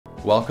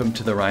Welcome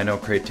to the Rhino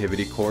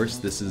Creativity course.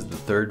 This is the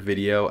third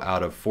video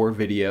out of 4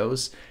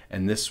 videos,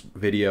 and this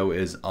video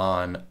is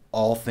on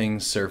all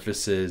things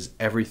surfaces,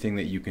 everything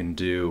that you can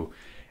do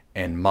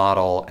and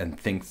model and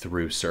think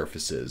through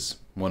surfaces.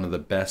 One of the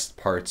best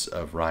parts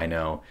of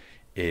Rhino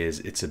is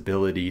its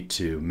ability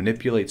to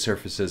manipulate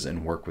surfaces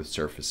and work with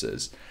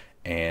surfaces.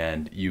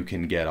 And you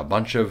can get a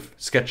bunch of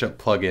SketchUp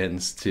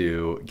plugins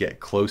to get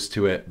close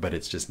to it, but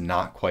it's just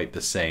not quite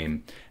the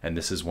same. And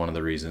this is one of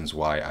the reasons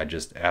why I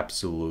just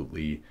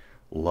absolutely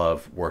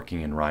love working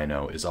in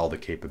Rhino, is all the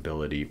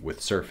capability with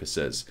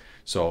surfaces.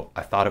 So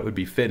I thought it would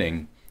be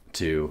fitting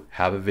to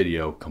have a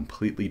video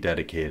completely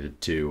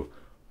dedicated to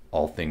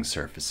all things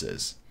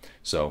surfaces.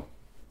 So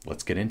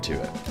let's get into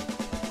it.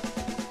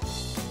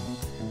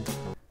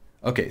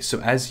 Okay,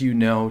 so as you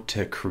know,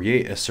 to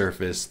create a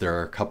surface, there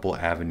are a couple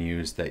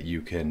avenues that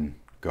you can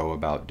go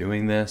about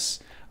doing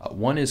this.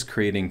 One is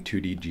creating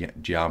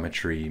 2D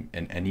geometry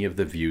in any of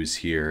the views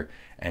here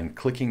and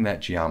clicking that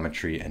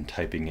geometry and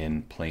typing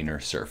in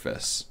planar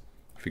surface.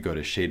 If we go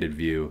to shaded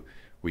view,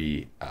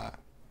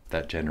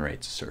 that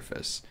generates a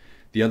surface.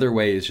 The other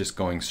way is just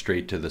going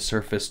straight to the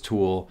surface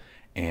tool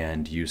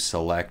and you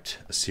select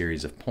a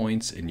series of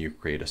points and you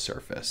create a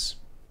surface.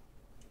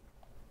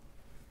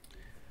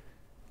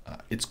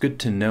 It's good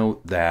to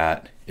note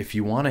that if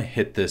you want to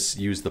hit this,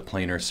 use the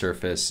planar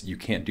surface, you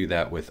can't do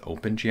that with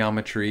open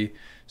geometry.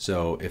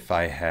 So if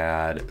I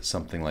had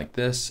something like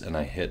this and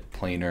I hit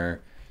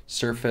planar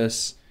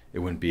surface, it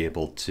wouldn't be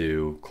able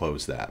to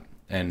close that.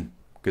 And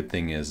good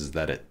thing is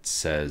that it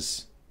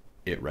says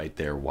it right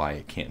there why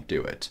it can't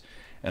do it.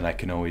 And I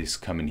can always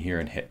come in here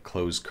and hit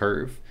close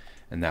curve,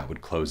 and that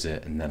would close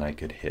it, and then I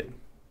could hit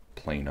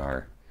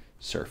planar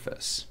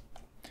surface.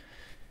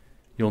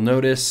 You'll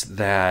notice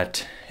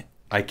that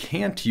I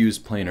can't use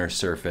planar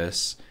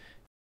surface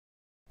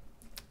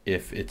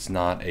if it's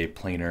not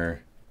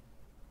planar,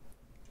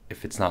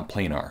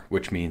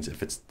 which means if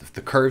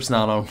the curve's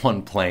not on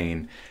one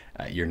plane,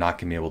 you're not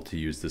going to be able to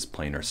use this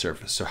planar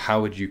surface. So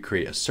how would you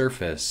create a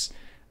surface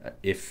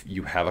if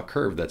you have a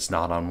curve that's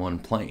not on one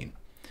plane?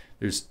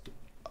 There's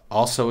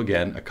also,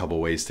 again, a couple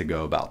ways to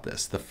go about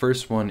this. The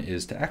first one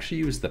is to actually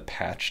use the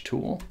patch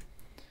tool.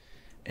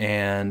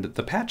 And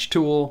the patch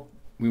tool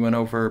we went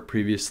over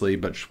previously,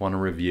 but just want to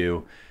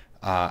review.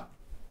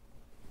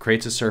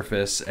 Creates a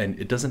surface, and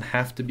it doesn't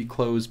have to be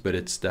closed, but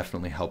it's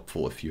definitely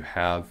helpful if you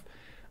have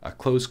a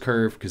closed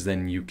curve, because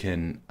then you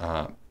can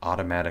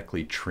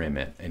automatically trim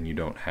it and you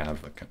don't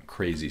have a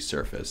crazy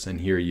surface. And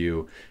here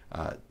you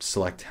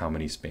select how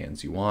many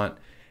spans you want,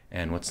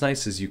 and what's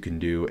nice is you can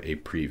do a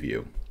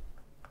preview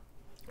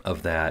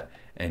of that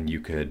and you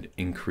could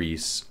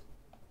increase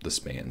the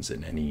spans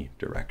in any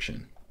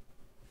direction.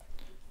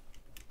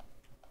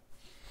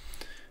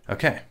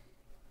 Okay.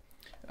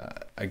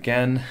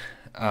 Again,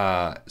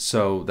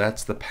 so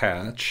that's the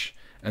patch.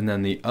 And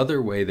then the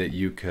other way that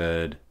you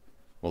could,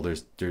 well,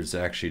 there's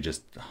actually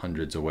just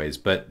hundreds of ways,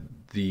 but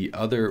the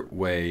other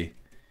way,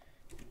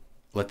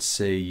 let's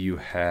say you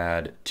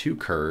had 2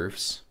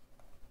 curves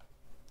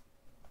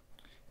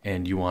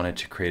and you wanted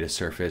to create a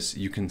surface,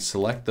 you can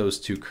select those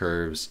 2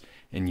 curves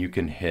and you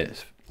can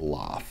hit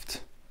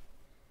loft.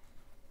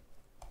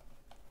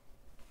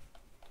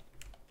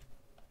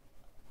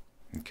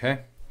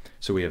 Okay.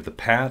 So we have the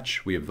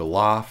patch, we have the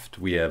loft,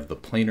 we have the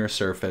planar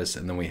surface,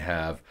 and then we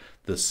have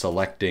the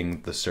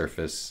selecting the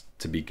surface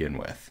to begin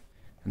with.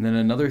 And then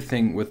another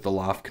thing with the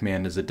loft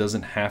command is it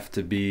doesn't have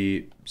to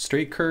be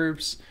straight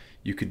curves.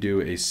 You could do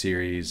a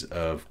series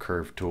of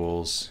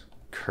curves,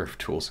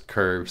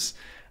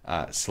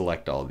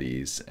 select all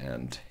these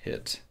and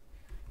hit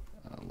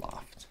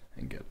loft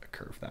and get a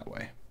curve that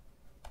way.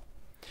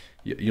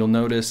 You'll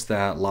notice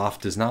that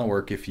loft does not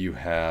work if you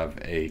have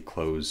a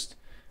closed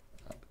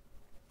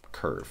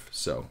curve.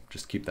 So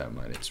just keep that in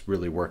mind. It's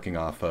really working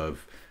off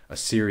of a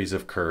series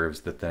of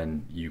curves that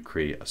then you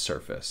create a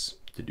surface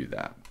to do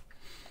that.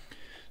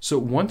 So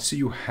once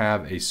you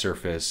have a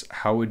surface,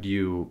 how would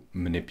you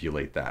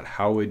manipulate that?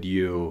 How would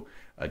you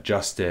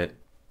adjust it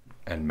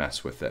and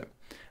mess with it?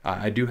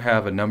 I do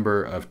have a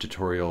number of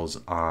tutorials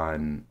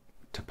on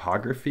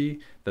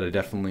topography that I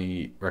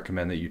definitely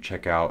recommend that you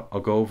check out.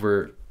 I'll go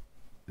over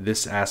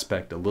this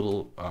aspect a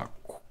little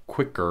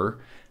quicker,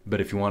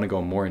 but if you want to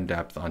go more in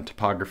depth on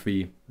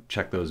topography,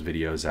 check those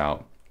videos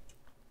out.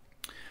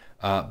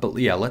 But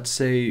yeah, let's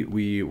say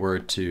we were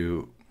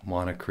to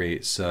want to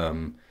create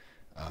some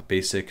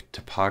basic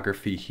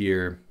topography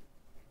here.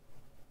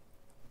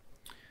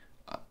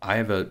 I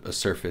have a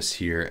surface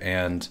here,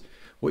 and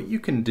what you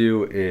can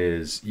do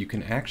is you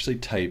can actually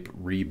type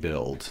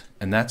rebuild,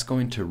 and that's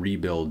going to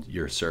rebuild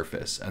your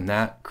surface, and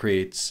that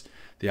creates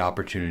the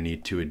opportunity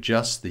to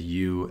adjust the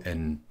U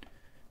and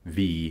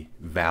V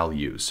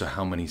values, so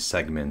how many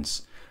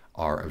segments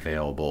are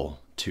available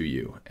to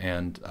you,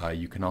 and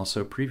you can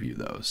also preview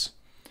those.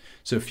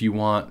 So if you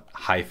want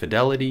high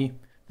fidelity,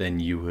 then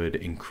you would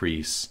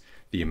increase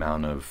the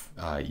amount of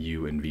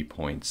U and V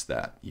points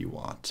that you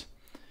want.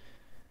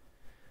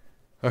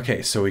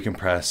 Okay, so we can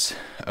press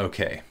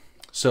OK.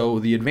 So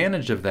the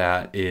advantage of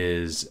that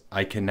is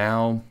I can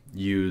now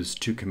use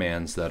two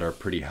commands that are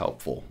pretty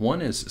helpful.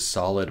 One is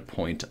solid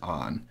point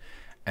on,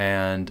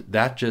 and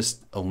that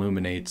just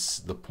illuminates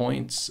the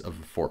points of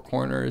the four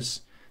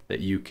corners that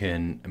you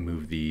can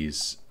move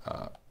these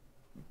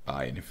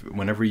by. And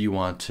whenever you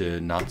want to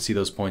not see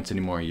those points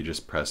anymore, you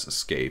just press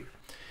escape.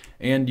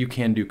 And you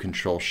can do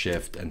Control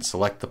Shift and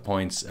select the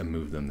points and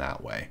move them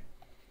that way.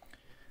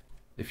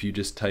 If you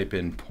just type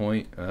in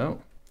points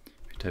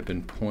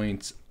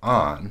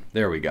on,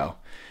 there we go.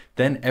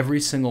 Then every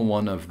single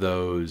one of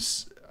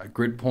those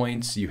grid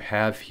points you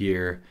have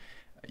here,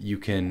 you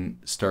can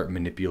start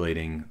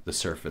manipulating the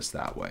surface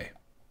that way.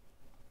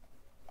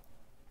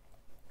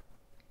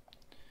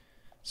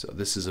 So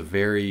this is a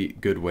very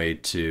good way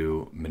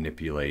to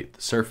manipulate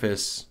the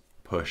surface,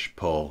 push,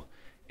 pull,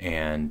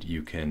 and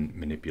you can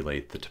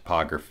manipulate the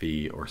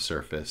topography or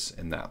surface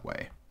in that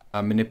way.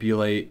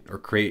 Manipulate or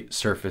create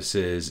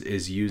surfaces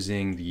is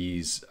using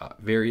these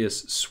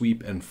various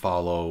sweep and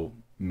follow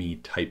me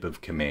type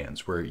of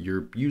commands where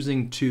you're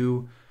using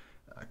two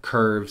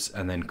curves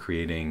and then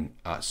creating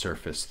a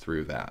surface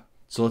through that.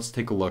 So let's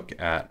take a look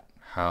at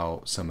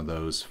how some of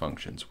those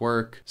functions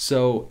work.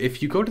 So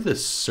if you go to the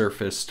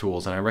surface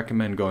tools, and I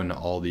recommend going to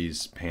all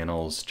these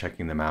panels,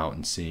 checking them out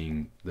and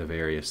seeing the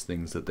various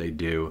things that they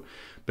do,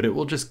 but it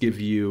will just give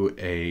you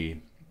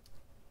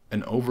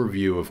an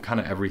overview of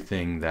kind of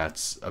everything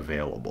that's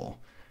available.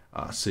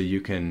 So you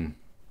can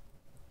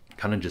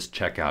kind of just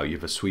check out, you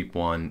have a sweep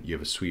 1, you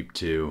have a sweep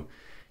 2,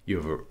 you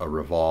have a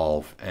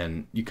revolve,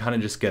 and you kind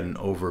of just get an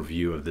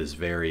overview of this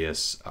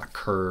various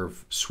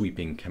curve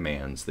sweeping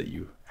commands that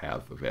you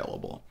have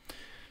available.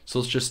 So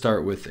let's just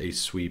start with a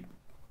sweep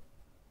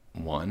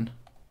 1,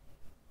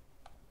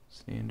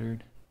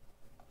 standard.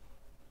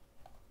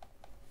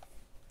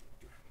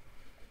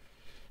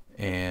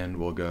 And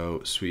we'll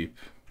go sweep,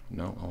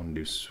 no, I want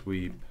to do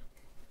sweep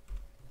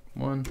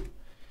 1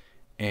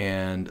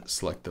 and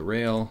select the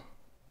rail.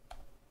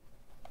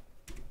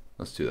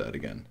 Let's do that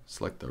again.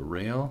 Select the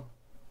rail.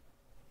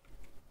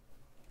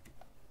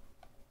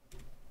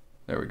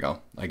 There we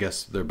go. I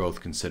guess they're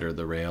both considered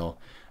the rail,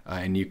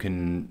 and you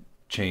can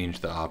change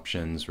the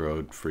options,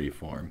 road,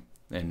 freeform,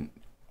 and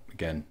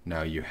again,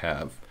 now you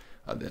have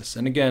this.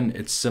 And again,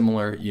 it's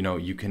similar. You know,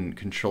 you can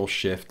Control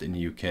Shift and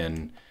you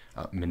can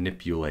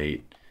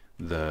manipulate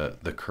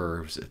the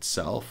curves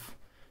itself.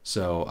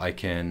 So I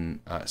can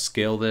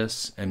scale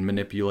this and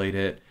manipulate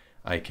it.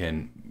 I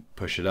can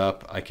push it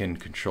up. I can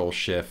Control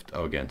Shift.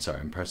 Oh, again, sorry,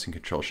 I'm pressing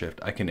Control Shift.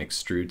 I can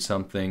extrude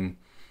something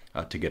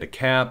to get a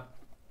cap.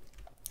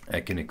 I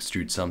can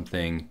extrude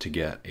something to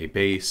get a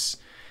base,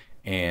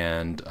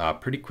 and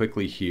pretty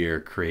quickly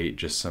here create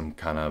just some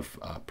kind of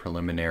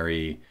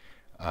preliminary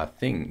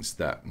things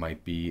that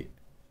might be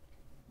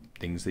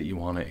things that you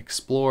want to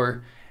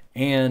explore.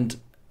 And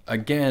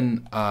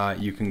again,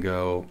 you can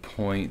go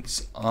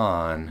points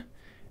on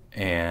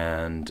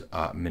and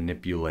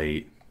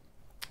manipulate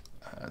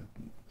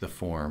the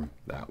form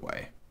that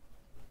way.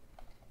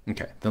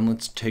 Okay, then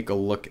let's take a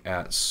look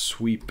at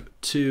sweep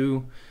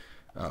 2,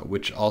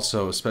 which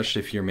also, especially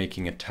if you're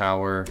making a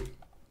tower,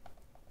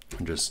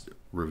 I'll just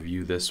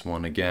review this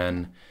one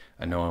again.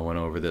 I know I went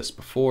over this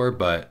before,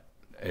 but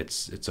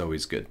it's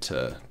always good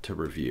to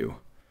review.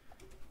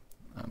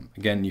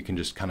 Again, you can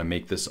just kind of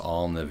make this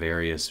all in the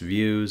various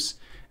views,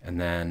 and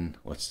then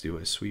let's do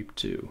a sweep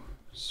 2.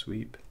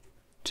 Sweep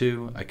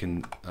 2, I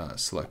can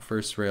select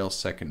first rail,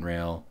 second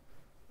rail,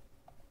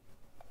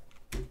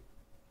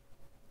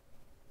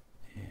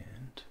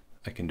 and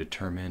I can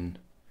determine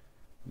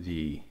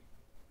the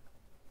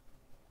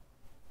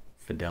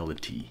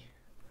fidelity.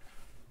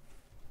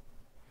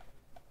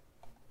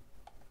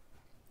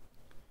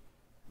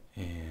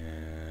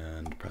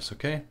 And press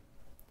OK.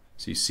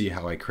 So you see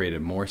how I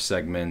created more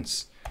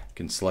segments. I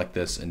can select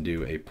this and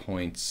do a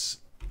points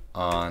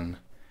on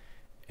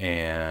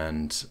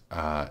and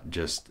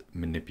just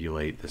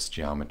manipulate this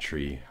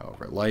geometry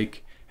however I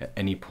like. At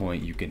any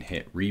point you can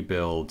hit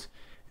rebuild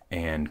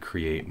and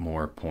create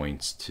more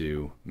points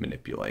to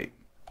manipulate.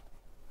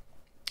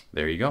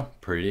 There you go.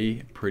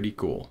 Pretty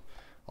cool.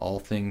 All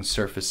things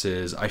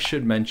surfaces. I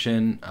should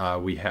mention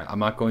I'm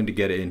not going to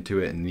get into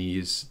it in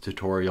these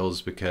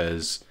tutorials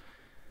because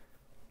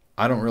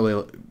I don't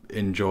really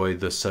enjoy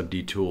the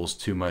sub-D tools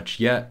too much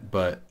yet,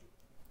 but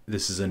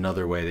this is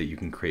another way that you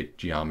can create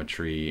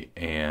geometry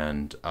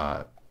and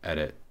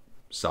edit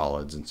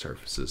solids and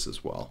surfaces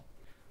as well.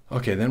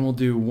 Okay, then we'll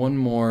do one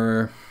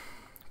more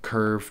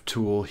curve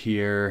tool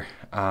here.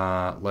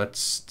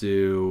 Let's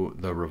do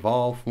the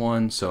revolve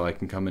one, so I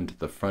can come into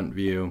the front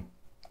view.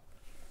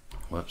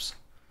 Whoops.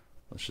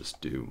 Let's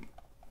just do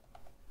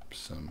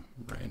some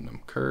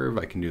random curve.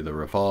 I can do the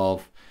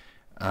revolve.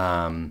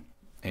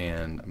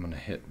 And I'm going to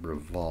hit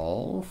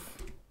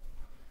revolve.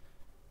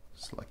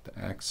 Select the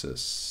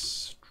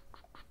axis.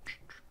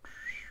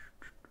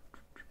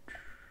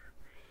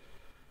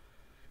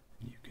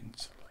 You can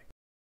select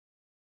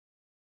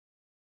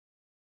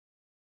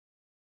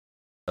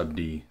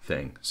sub-D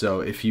thing.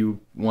 So if you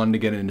wanted to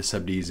get into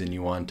sub-Ds and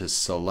you want to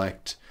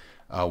select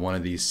one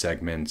of these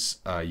segments.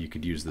 You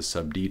could use the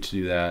sub D to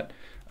do that.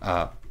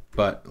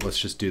 But let's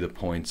just do the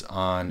points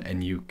on,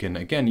 and you can,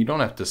 again, you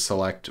don't have to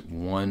select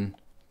one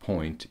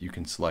point. You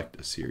can select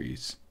a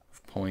series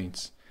of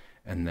points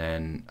and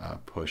then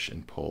push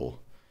and pull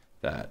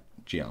that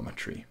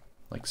geometry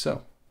like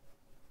so.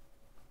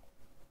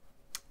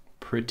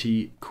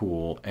 Pretty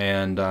cool.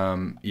 And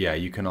yeah,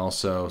 you can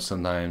also,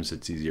 sometimes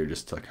it's easier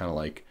just to kind of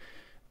like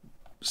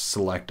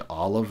select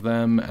all of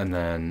them and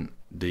then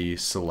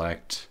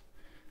deselect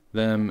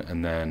them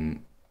and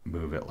then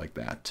move it like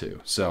that too.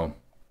 So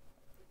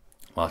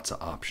lots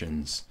of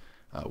options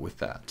with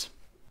that.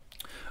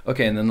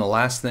 Okay, and then the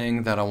last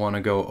thing that I want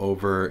to go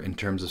over in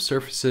terms of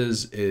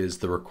surfaces is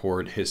the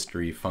record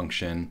history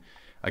function.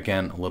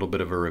 Again, a little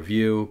bit of a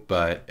review,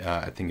 but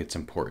I think it's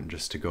important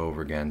just to go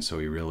over again so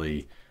we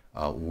really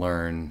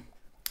learn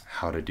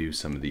how to do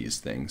some of these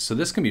things. So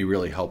this can be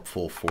really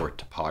helpful for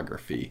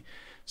topography.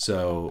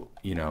 So,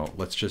 you know,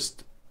 let's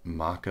just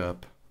mock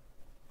up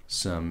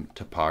some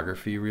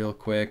topography real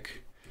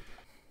quick.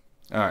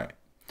 All right,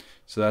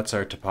 so that's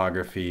our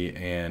topography,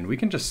 and we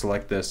can just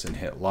select this and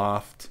hit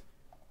loft,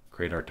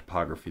 create our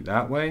topography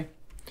that way.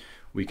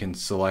 We can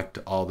select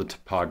all the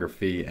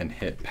topography and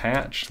hit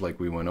patch like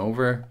we went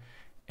over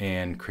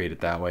and create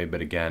it that way.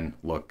 But again,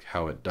 look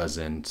how it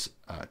doesn't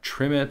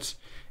trim it.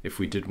 If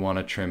we did want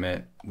to trim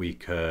it, we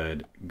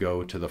could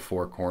go to the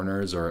four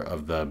corners or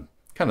of the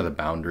kind of the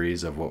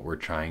boundaries of what we're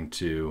trying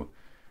to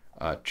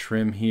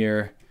trim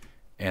here.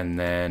 And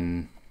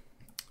then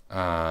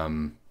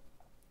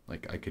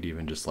like I could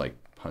even just like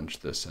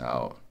punch this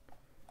out.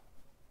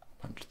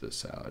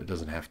 It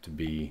doesn't have to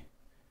be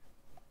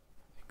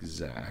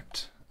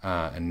exact.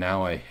 And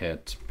now I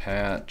hit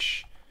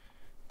patch,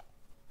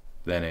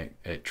 then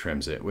it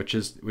trims it, which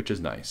is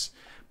nice.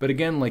 But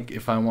again, like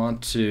if I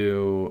want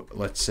to,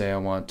 let's say I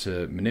want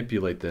to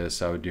manipulate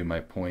this, I would do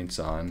my points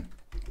on.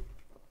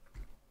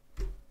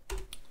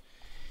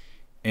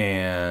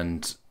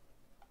 And,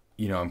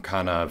 you know, I'm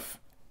kind of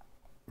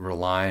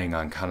relying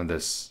on kind of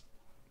this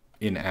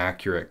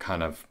inaccurate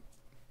kind of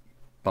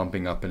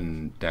bumping up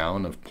and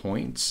down of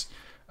points.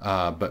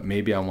 But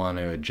maybe I want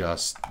to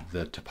adjust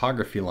the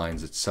topography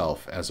lines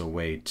itself as a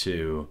way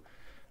to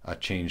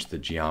change the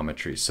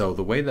geometry. So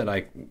the way that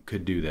I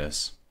could do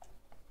this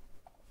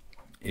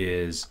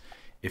is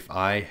if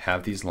I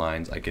have these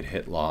lines, I could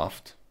hit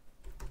loft,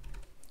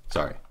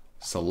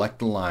 select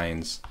the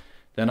lines,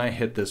 then I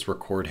hit this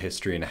record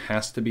history and it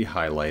has to be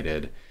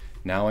highlighted.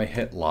 Now I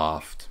hit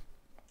loft,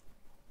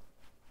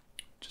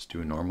 just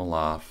do a normal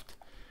loft.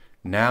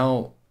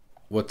 Now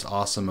what's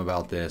awesome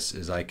about this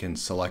is I can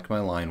select my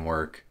line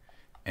work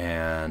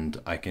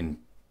and I can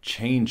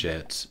change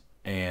it,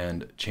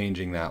 and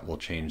changing that will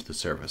change the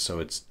surface. So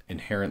it's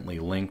inherently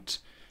linked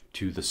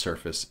to the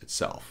surface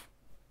itself.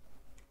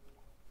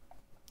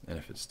 And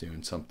if it's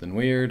doing something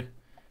weird,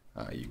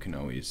 you can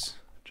always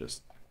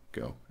just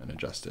go and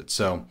adjust it.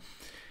 So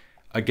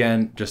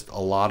again, just a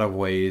lot of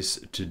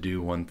ways to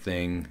do one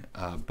thing,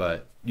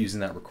 but using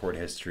that record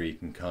history, you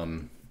can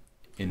come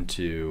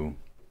into,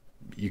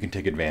 you can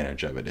take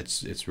advantage of it.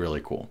 It's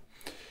really cool.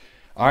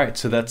 All right,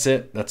 so that's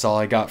it. That's all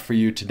I got for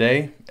you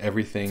today.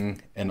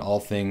 Everything and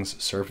all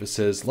things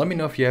surfaces. Let me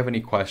know if you have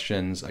any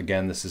questions.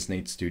 Again, this is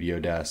Nate's Studio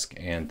Desk,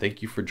 and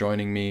thank you for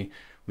joining me.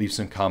 Leave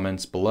some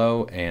comments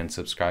below and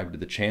subscribe to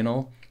the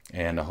channel,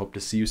 and I hope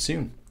to see you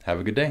soon. Have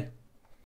a good day.